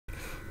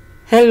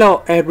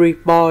Hello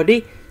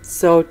everybody,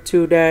 so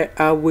today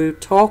I will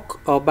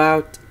talk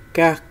about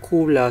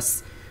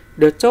calculus.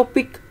 The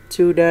topic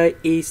today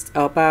is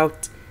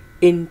about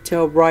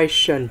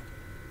integration.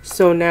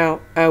 So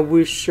now I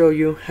will show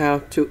you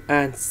how to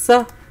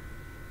answer.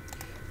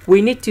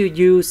 We need to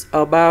use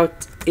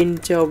about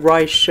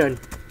integration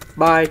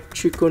by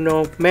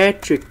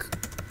trigonometric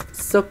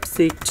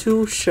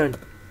substitution.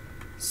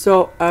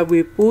 So I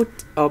will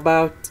put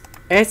about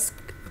s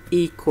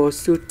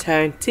equals to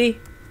tan t.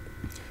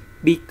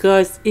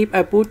 Because if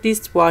I put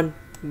this one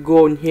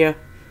gone here,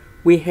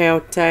 we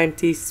have tan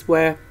t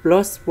square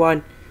plus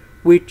 1,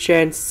 we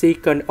change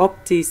secant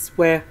of t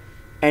square,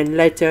 and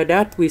later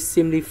that we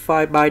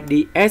simplify by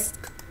ds.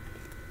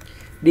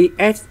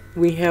 ds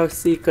we have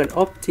secant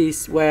of t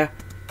square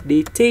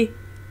dt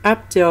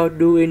after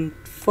doing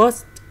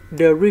first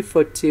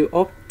derivative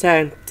of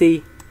tan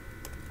t.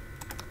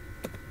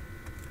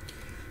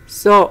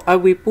 So I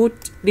will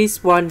put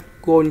this one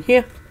gone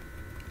here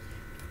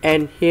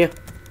and here.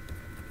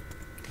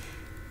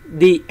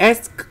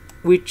 ds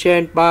we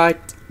change by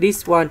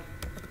this one.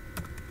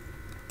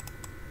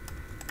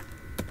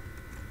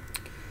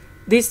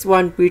 This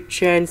one we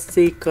change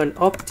secant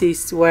of t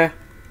square.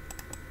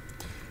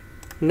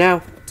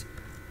 Now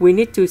we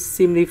need to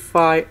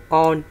simplify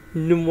on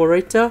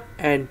numerator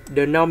and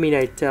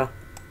denominator.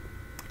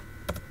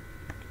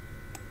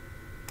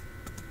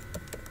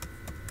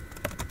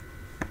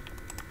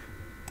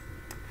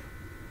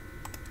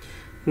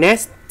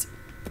 Next,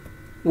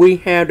 we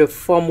have the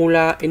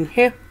formula in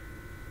here.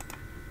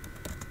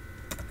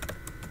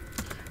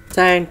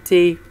 Tan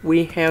t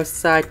we have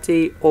sin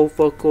t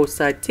over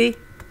cosine t,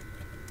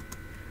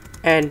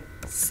 and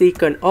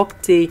secant of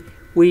t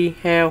we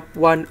have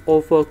 1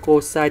 over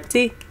cosine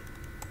t.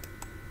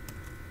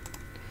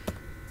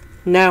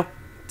 Now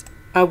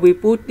I will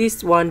put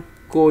this one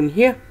gone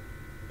here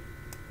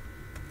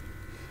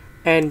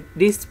and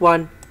this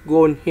one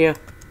gone here.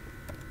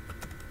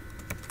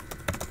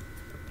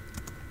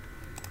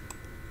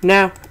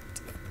 Now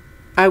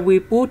I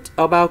will put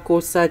about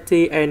cosine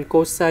t and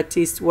cosine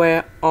t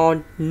square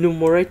on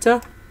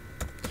numerator,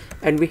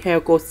 and we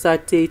have cosine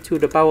t to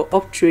the power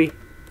of 3.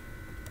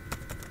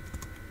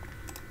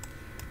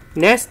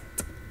 Next,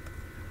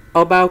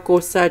 about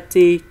cosine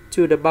t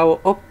to the power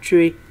of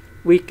 3,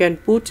 we can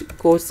put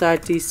cosine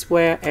t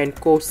square and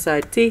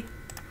cosine t.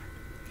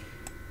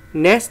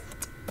 Next,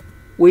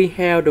 we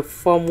have the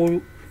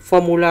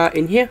formula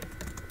in here.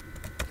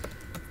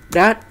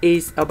 That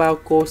is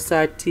about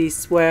cosine t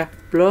square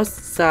plus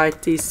sin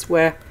t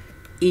square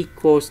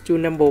equals to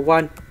number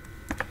 1.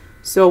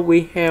 So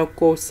we have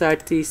cosine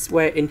t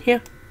square in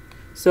here.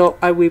 So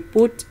I will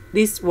put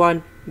this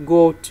one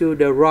go to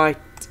the right.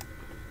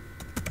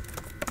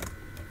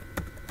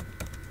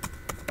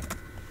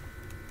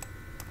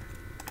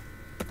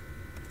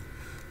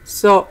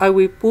 So I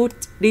will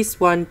put this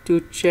one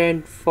to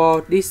change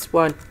for this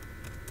one.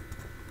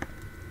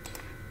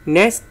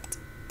 Next,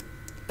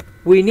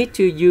 we need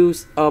to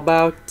use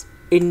about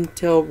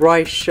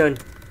integration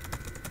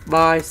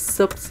by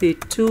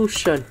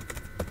substitution.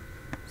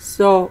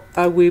 So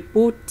I will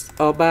put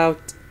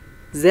about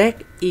z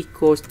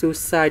equals to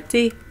sin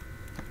t.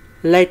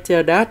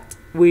 Later that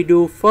we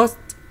do first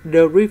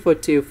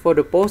derivative for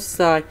the both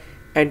sides,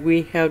 and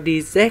we have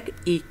dz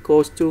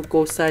equals to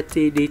cosine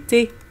t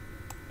dt.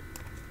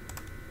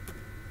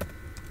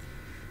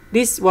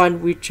 This one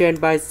we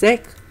change by z.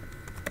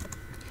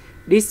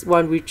 This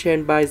one we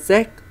change by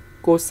z.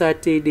 Cosine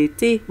t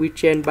dt we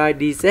change by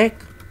dz.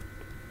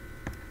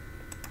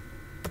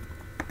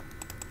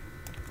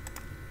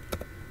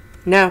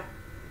 Now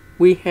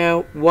we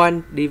have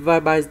 1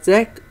 divided by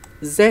z,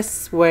 z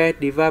square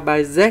divided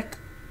by z.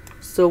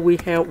 So we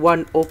have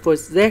 1 over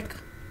z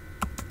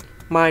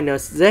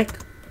minus z.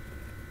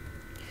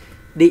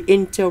 The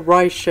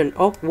integration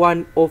of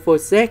 1 over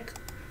z,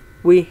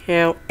 we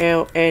have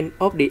ln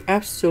of the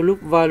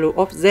absolute value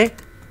of z.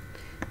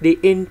 The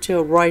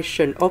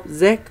integration of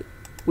z,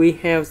 we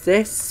have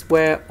z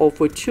square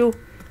over 2,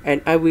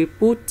 and I will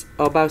put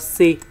about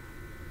c.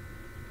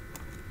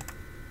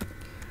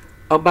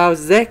 About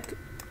z,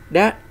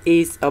 that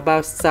is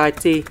about sin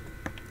t.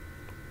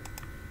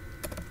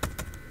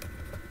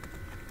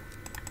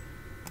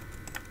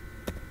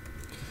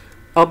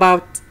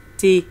 About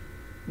t,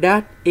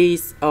 that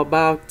is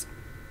about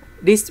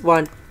this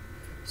one.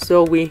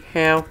 So we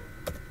have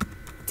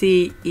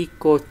t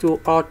equal to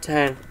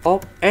arctan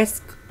of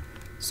s.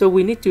 So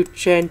we need to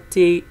change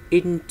t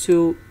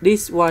into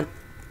this one.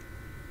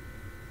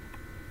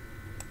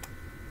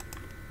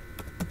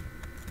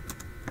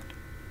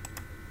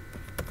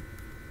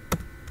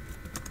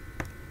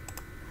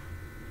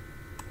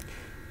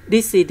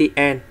 This is the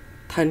end.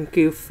 Thank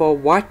you for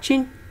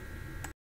watching.